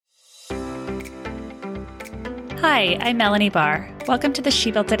Hi, I'm Melanie Barr. Welcome to the She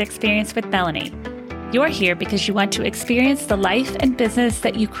Built It Experience with Melanie. You're here because you want to experience the life and business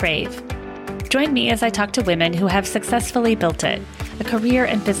that you crave. Join me as I talk to women who have successfully built it, a career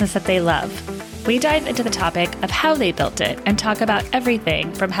and business that they love. We dive into the topic of how they built it and talk about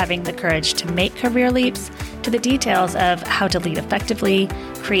everything from having the courage to make career leaps to the details of how to lead effectively,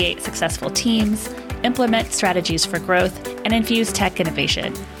 create successful teams, implement strategies for growth, and infuse tech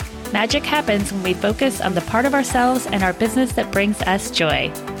innovation. Magic happens when we focus on the part of ourselves and our business that brings us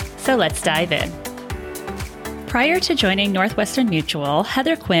joy. So let's dive in. Prior to joining Northwestern Mutual,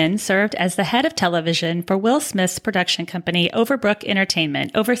 Heather Quinn served as the head of television for Will Smith's production company, Overbrook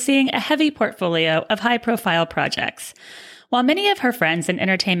Entertainment, overseeing a heavy portfolio of high-profile projects. While many of her friends in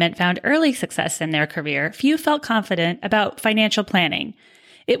entertainment found early success in their career, few felt confident about financial planning.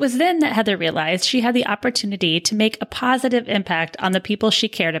 It was then that Heather realized she had the opportunity to make a positive impact on the people she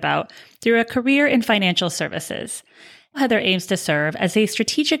cared about through a career in financial services. Heather aims to serve as a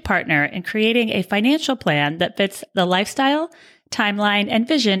strategic partner in creating a financial plan that fits the lifestyle, timeline, and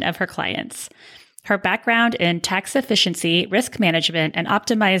vision of her clients. Her background in tax efficiency, risk management, and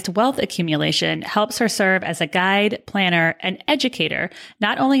optimized wealth accumulation helps her serve as a guide, planner, and educator,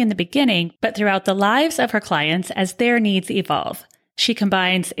 not only in the beginning, but throughout the lives of her clients as their needs evolve. She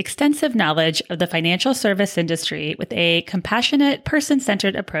combines extensive knowledge of the financial service industry with a compassionate,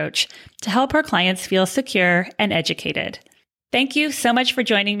 person-centered approach to help her clients feel secure and educated. Thank you so much for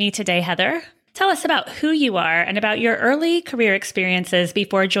joining me today, Heather. Tell us about who you are and about your early career experiences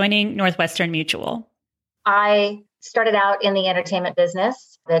before joining Northwestern Mutual. I started out in the entertainment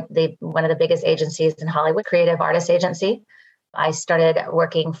business, one of the biggest agencies in Hollywood, creative artist agency. I started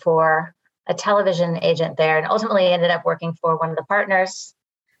working for a television agent there and ultimately ended up working for one of the partners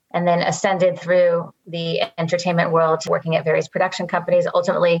and then ascended through the entertainment world, working at various production companies,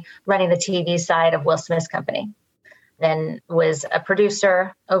 ultimately running the TV side of Will Smith's company. Then was a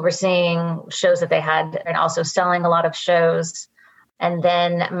producer overseeing shows that they had and also selling a lot of shows. And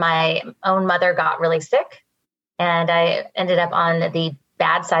then my own mother got really sick and I ended up on the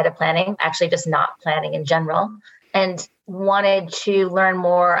bad side of planning, actually just not planning in general, and wanted to learn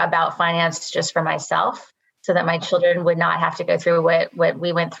more about finance just for myself so that my children would not have to go through what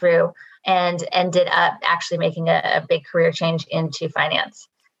we went through, and ended up actually making a big career change into finance.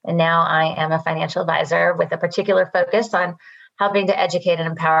 And now I am a financial advisor with a particular focus on helping to educate and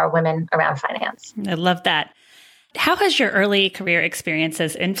empower women around finance. I love that. How has your early career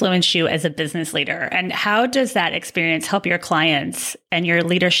experiences influenced you as a business leader? And how does that experience help your clients and your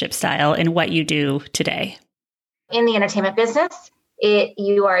leadership style in what you do today? In the entertainment business,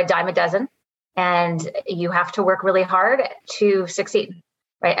 you are a dime a dozen and you have to work really hard to succeed,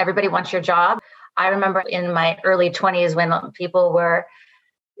 right? Everybody wants your job. I remember in my early 20s when people were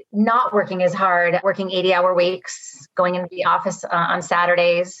not working as hard, working 80-hour weeks, going into the office on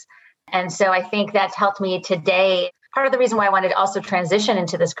Saturdays. And so I think that's helped me today. Part of the reason why I wanted to also transition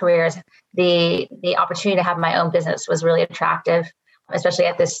into this career is the opportunity to have my own business was really attractive, especially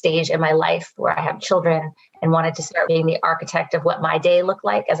at this stage in my life where I have children and wanted to start being the architect of what my day looked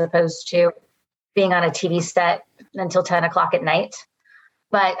like, as opposed to being on a TV set until 10 o'clock at night.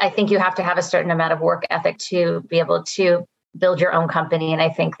 But I think you have to have a certain amount of work ethic to be able to build your own company. And I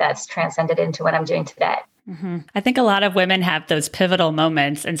think that's transcended into what I'm doing today. Mm-hmm. I think a lot of women have those pivotal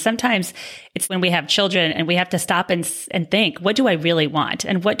moments. And sometimes it's when we have children and we have to stop and think, what do I really want?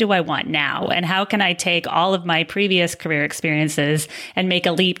 And what do I want now? And how can I take all of my previous career experiences and make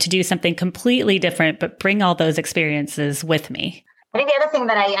a leap to do something completely different, but bring all those experiences with me? I think the other thing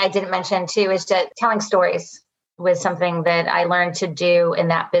that I didn't mention too is that telling stories was something that I learned to do in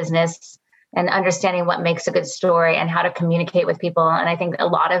that business, and understanding what makes a good story and how to communicate with people. And I think a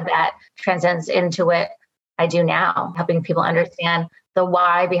lot of that transcends into what I do now, helping people understand the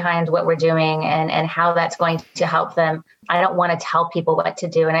why behind what we're doing and how that's going to help them. I don't want to tell people what to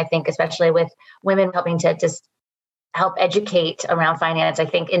do. And I think especially with women helping to just help educate around finance, I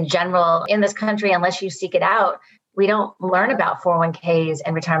think in general in this country, unless you seek it out, we don't learn about 401ks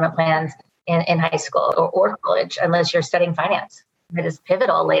and retirement plans in high school or college unless you're studying finance. It is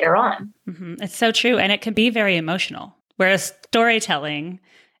pivotal later on. Mm-hmm. It's so true. And it can be very emotional, whereas storytelling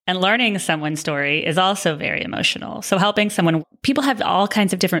and learning someone's story is also very emotional. So helping someone, people have all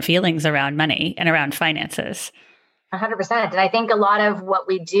kinds of different feelings around money and around finances. 100%. And I think a lot of what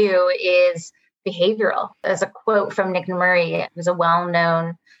we do is behavioral. There's a quote from Nick Murray, who's a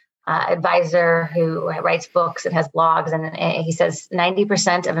well-known advisor who writes books and has blogs. And he says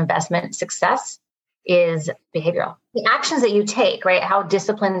 90% of investment success is behavioral. The actions that you take, right? How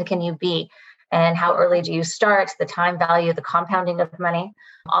disciplined can you be? And how early do you start? The time value, the compounding of money,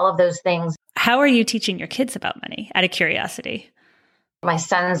 all of those things. How are you teaching your kids about money out of curiosity? My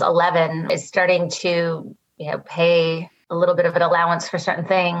son's 11, is starting to, pay a little bit of an allowance for certain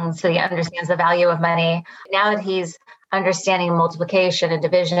things. So he understands the value of money. Now that he's understanding multiplication and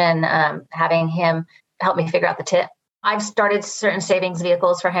division, having him help me figure out the tip. I've started certain savings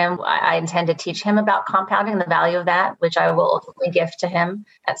vehicles for him. I intend to teach him about compounding, the value of that, which I will ultimately gift to him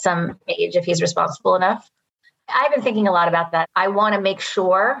at some age if he's responsible enough. I've been thinking a lot about that. I want to make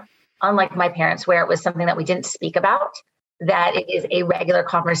sure, unlike my parents, where it was something that we didn't speak about, that it is a regular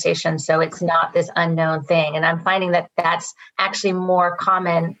conversation. So it's not this unknown thing. And I'm finding that that's actually more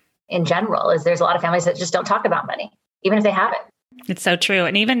common in general, is there's a lot of families that just don't talk about money, even if they have it. It's so true.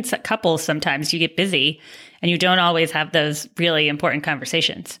 And even couples, sometimes you get busy and you don't always have those really important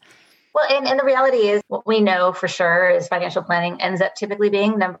conversations. Well, and the reality is what we know for sure is financial planning ends up typically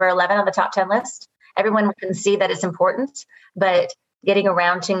being number 11 on the top 10 list. Everyone can see that it's important, but getting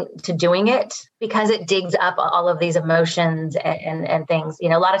around to doing it, because it digs up all of these emotions and things. A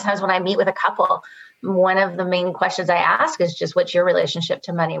lot of times when I meet with a couple, one of the main questions I ask is just, what's your relationship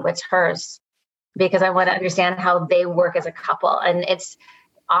to money? What's hers? Because I want to understand how they work as a couple. And it's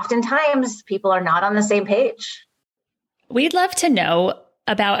oftentimes people are not on the same page. We'd love to know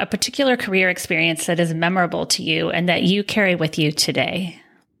about a particular career experience that is memorable to you and that you carry with you today.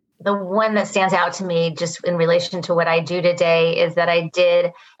 The one that stands out to me just in relation to what I do today is that I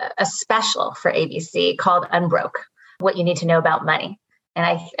did a special for ABC called Unbroke, What You Need to Know About Money. And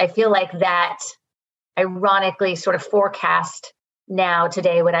I feel like that ironically sort of forecast now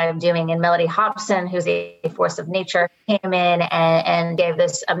today what I'm doing. And Melody Hobson, who's a force of nature, came in and gave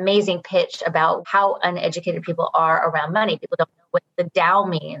this amazing pitch about how uneducated people are around money. People don't know what the Dow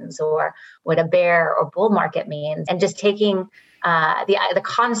means or what a bear or bull market means. And just taking the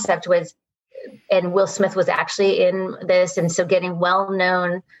concept was, and Will Smith was actually in this. And so getting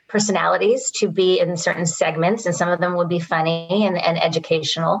well-known personalities to be in certain segments, and some of them would be funny and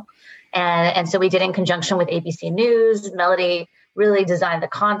educational. And so we did in conjunction with ABC News. Melody really designed the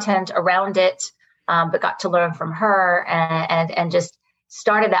content around it, but got to learn from her and just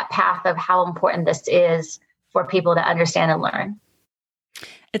started that path of how important this is for people to understand and learn.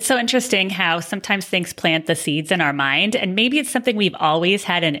 It's so interesting how sometimes things plant the seeds in our mind, and maybe it's something we've always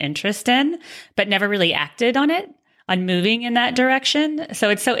had an interest in, but never really acted on it, on moving in that direction. So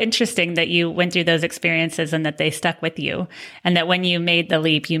it's so interesting that you went through those experiences and that they stuck with you, and that when you made the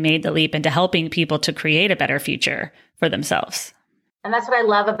leap into helping people to create a better future for themselves. And that's what I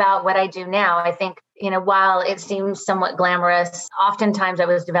love about what I do now. I think, while it seems somewhat glamorous, oftentimes I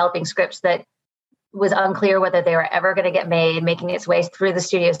was developing scripts that was unclear whether they were ever going to get made, making its way through the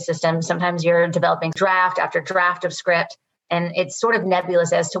studio system. Sometimes you're developing draft after draft of script, and it's sort of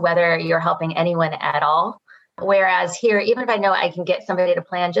nebulous as to whether you're helping anyone at all. Whereas here, even if I know I can get somebody to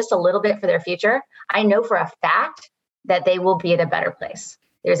plan just a little bit for their future, I know for a fact that they will be in a better place.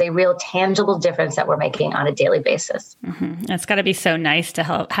 There's a real tangible difference that we're making on a daily basis. Mm-hmm. It's got to be so nice to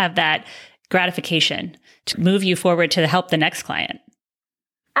have that gratification to move you forward to help the next client.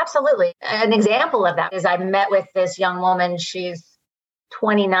 Absolutely. An example of that is I met with this young woman. She's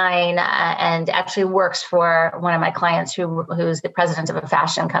 29 and actually works for one of my clients who's the president of a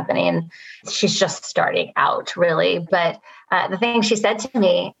fashion company. And she's just starting out, really. But the thing she said to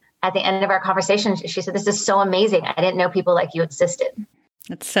me at the end of our conversation, she said, "This is so amazing. I didn't know people like you existed."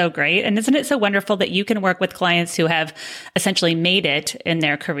 That's so great. And isn't it so wonderful that you can work with clients who have essentially made it in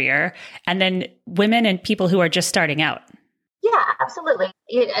their career, and then women and people who are just starting out? Yeah, absolutely.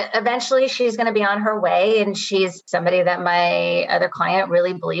 Eventually, she's going to be on her way, and she's somebody that my other client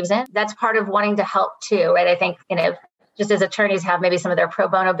really believes in. That's part of wanting to help too, right? I think, just as attorneys have maybe some of their pro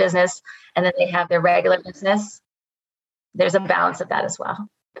bono business, and then they have their regular business, there's a balance of that as well.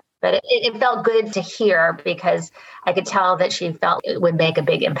 But it felt good to hear because I could tell that she felt it would make a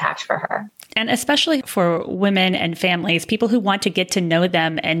big impact for her. And especially for women and families, people who want to get to know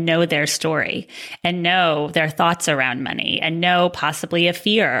them and know their story and know their thoughts around money and know possibly a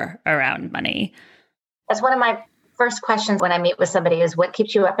fear around money. That's one of my first questions when I meet with somebody is, what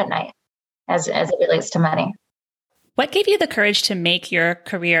keeps you up at night as it relates to money? What gave you the courage to make your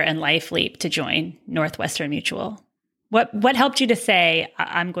career and life leap to join Northwestern Mutual? What helped you to say,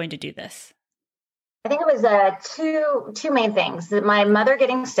 I'm going to do this? I think it was two main things. My mother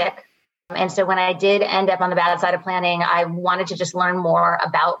getting sick. And so when I did end up on the bad side of planning, I wanted to just learn more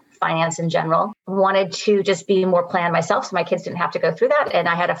about finance in general. Wanted to just be more planned myself so my kids didn't have to go through that. And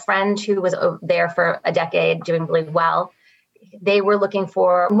I had a friend who was there for a decade doing really well. They were looking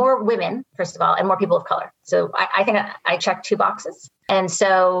for more women, first of all, and more people of color. So I think I checked two boxes. And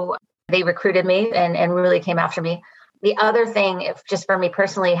so they recruited me and really came after me. The other thing, if just for me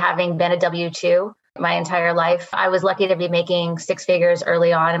personally, having been a W-2 my entire life, I was lucky to be making six figures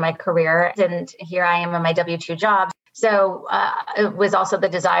early on in my career. And here I am in my W-2 job. So it was also the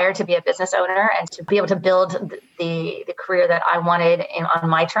desire to be a business owner and to be able to build the career that I wanted on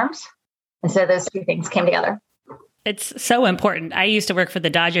my terms. And so those two things came together. It's so important. I used to work for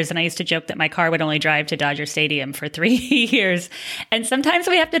the Dodgers, and I used to joke that my car would only drive to Dodger Stadium for 3 years. And sometimes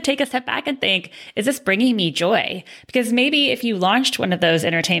we have to take a step back and think, is this bringing me joy? Because maybe if you launched one of those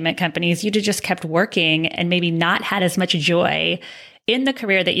entertainment companies, you'd have just kept working and maybe not had as much joy in the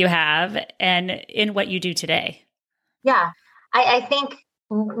career that you have and in what you do today. Yeah, I think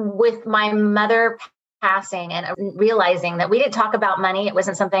with my mother passing and realizing that we didn't talk about money, it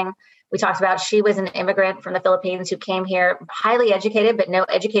wasn't something we talked about. She was an immigrant from the Philippines who came here, highly educated, but no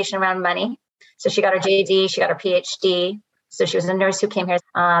education around money. So she got her GED, she got her PhD. So she was a nurse who came here,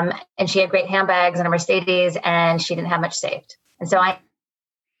 and she had great handbags and a Mercedes, and she didn't have much saved. And so I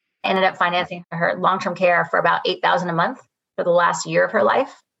ended up financing her long-term care for about $8,000 a month for the last year of her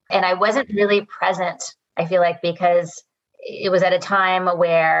life. And I wasn't really present, I feel like, because it was at a time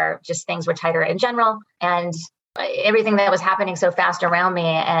where just things were tighter in general, and everything that was happening so fast around me,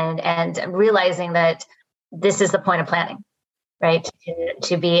 and realizing that this is the point of planning, right?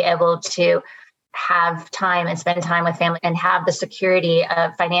 To be able to have time and spend time with family and have the security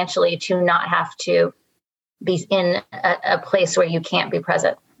financially to not have to be in a place where you can't be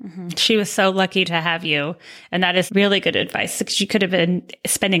present. Mm-hmm. She was so lucky to have you. And that is really good advice, because you could have been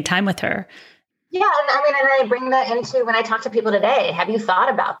spending time with her. Yeah. And I bring that into when I talk to people today. Have you thought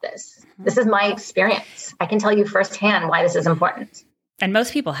about this? Mm-hmm. This is my experience. I can tell you firsthand why this is important. And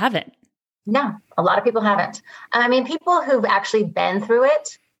most people haven't. No, a lot of people haven't. I mean, people who've actually been through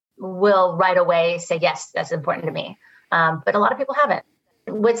it will right away say, yes, that's important to me. But a lot of people haven't.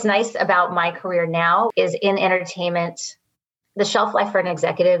 What's nice about my career now is in entertainment, the shelf life for an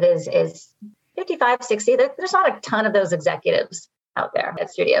executive is 55, 60. There's not a ton of those executives out there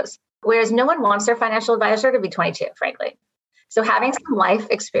at studios. Whereas no one wants their financial advisor to be 22, frankly. So having some life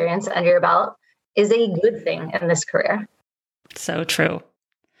experience under your belt is a good thing in this career. So true.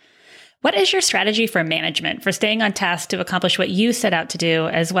 What is your strategy for management, for staying on task to accomplish what you set out to do,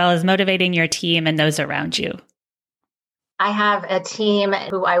 as well as motivating your team and those around you? I have a team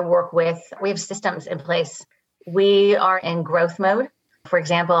who I work with. We have systems in place. We are in growth mode. For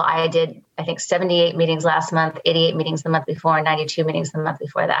example, I did, I think, 78 meetings last month, 88 meetings the month before, 92 meetings the month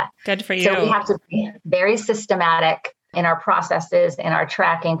before that. Good for you. So we have to be very systematic in our processes, in our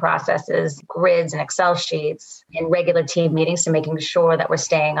tracking processes, grids and Excel sheets, in regular team meetings to making sure that we're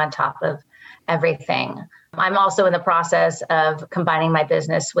staying on top of everything. I'm also in the process of combining my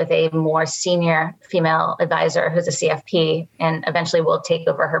business with a more senior female advisor who's a CFP, and eventually will take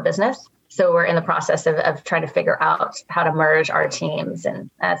over her business. So we're in the process of trying to figure out how to merge our teams. And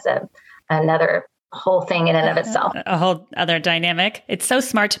that's another whole thing in and of itself. A whole other dynamic. It's so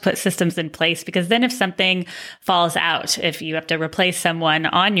smart to put systems in place, because then if something falls out, if you have to replace someone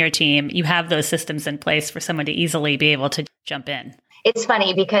on your team, you have those systems in place for someone to easily be able to jump in. It's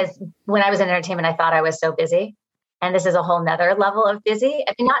funny because when I was in entertainment, I thought I was so busy. And this is a whole nother level of busy.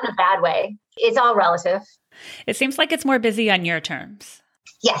 I mean, not in a bad way. It's all relative. It seems like it's more busy on your terms.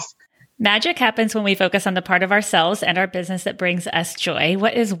 Yes. Magic happens when we focus on the part of ourselves and our business that brings us joy.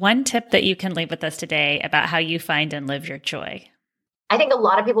 What is one tip that you can leave with us today about how you find and live your joy? I think a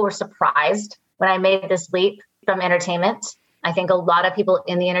lot of people were surprised when I made this leap from entertainment. I think a lot of people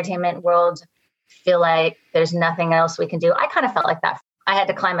in the entertainment world feel like there's nothing else we can do. I kind of felt like that. I had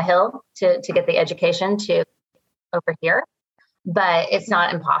to climb a hill to get the education to over here. But it's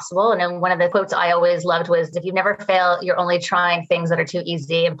not impossible. And then one of the quotes I always loved was, if you never fail, you're only trying things that are too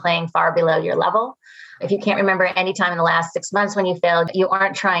easy and playing far below your level. If you can't remember any time in the last 6 months when you failed, you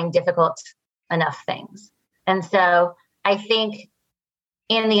aren't trying difficult enough things. And so I think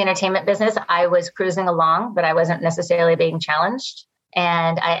in the entertainment business, I was cruising along, but I wasn't necessarily being challenged.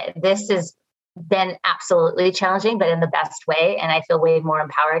 And this has been absolutely challenging, but in the best way. And I feel way more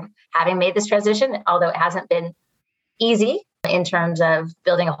empowered having made this transition, although it hasn't been easy in terms of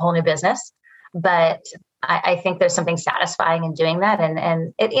building a whole new business. But I think there's something satisfying in doing that.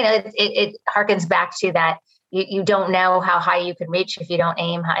 And it harkens back to that. You don't know how high you can reach if you don't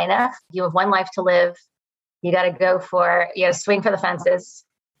aim high enough. You have one life to live. You got to go for, swing for the fences.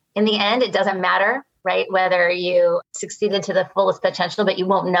 In the end, it doesn't matter, right? Whether you succeeded to the fullest potential, but you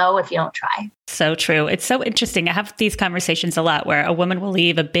won't know if you don't try. So true. It's so interesting. I have these conversations a lot where a woman will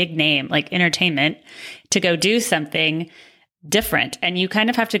leave a big name like entertainment to go do something different. And you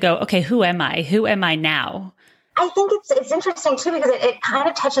kind of have to go, okay, who am I? Who am I now? I think it's interesting too, because it kind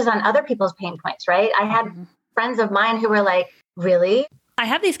of touches on other people's pain points, right? I had friends of mine who were like, really? I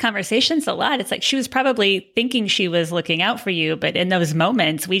have these conversations a lot. It's like she was probably thinking she was looking out for you, but in those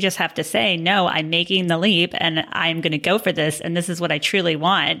moments, we just have to say, no, I'm making the leap and I'm going to go for this. And this is what I truly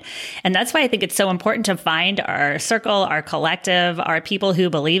want. And that's why I think it's so important to find our circle, our collective, our people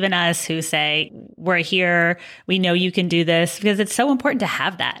who believe in us, who say, we're here. We know you can do this, because it's so important to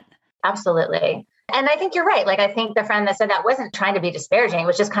have that. Absolutely. And I think you're right. Like, I think the friend that said that wasn't trying to be disparaging. It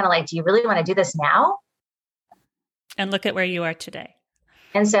was just kind of like, do you really want to do this now? And look at where you are today.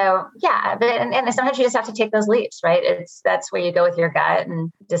 And so, yeah, but and sometimes you just have to take those leaps, right? That's where you go with your gut and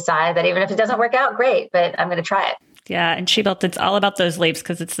decide that even if it doesn't work out, great, but I'm going to try it. Yeah. And She Built, it's all about those leaps,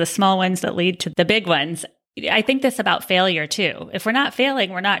 because it's the small ones that lead to the big ones. I think this about failure too. If we're not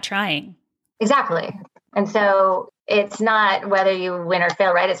failing, we're not trying. Exactly. And so it's not whether you win or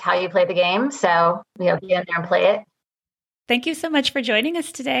fail, right? It's how you play the game. So, get in there and play it. Thank you so much for joining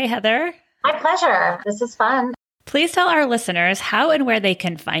us today, Heather. My pleasure. This is fun. Please tell our listeners how and where they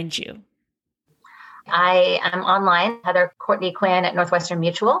can find you. I am online, Heather Courtney Quinn at Northwestern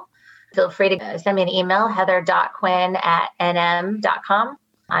Mutual. Feel free to send me an email, heather.quinn@nm.com.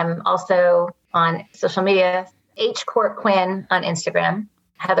 I'm also on social media, hcourtquinn on Instagram,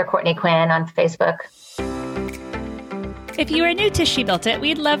 Heather Courtney Quinn on Facebook. If you are new to She Built It,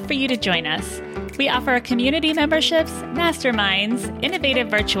 we'd love for you to join us. We offer community memberships, masterminds, innovative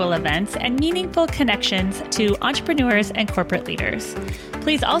virtual events, and meaningful connections to entrepreneurs and corporate leaders.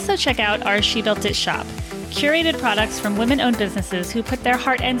 Please also check out our She Built It shop, curated products from women-owned businesses who put their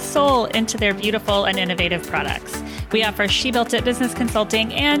heart and soul into their beautiful and innovative products. We offer She Built It business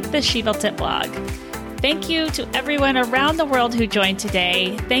consulting and the She Built It blog. Thank you to everyone around the world who joined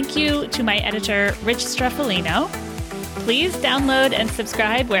today. Thank you to my editor, Rich Straffolino. Please download and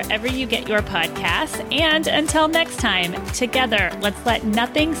subscribe wherever you get your podcasts. And until next time, together, let's let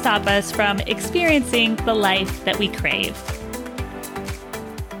nothing stop us from experiencing the life that we crave.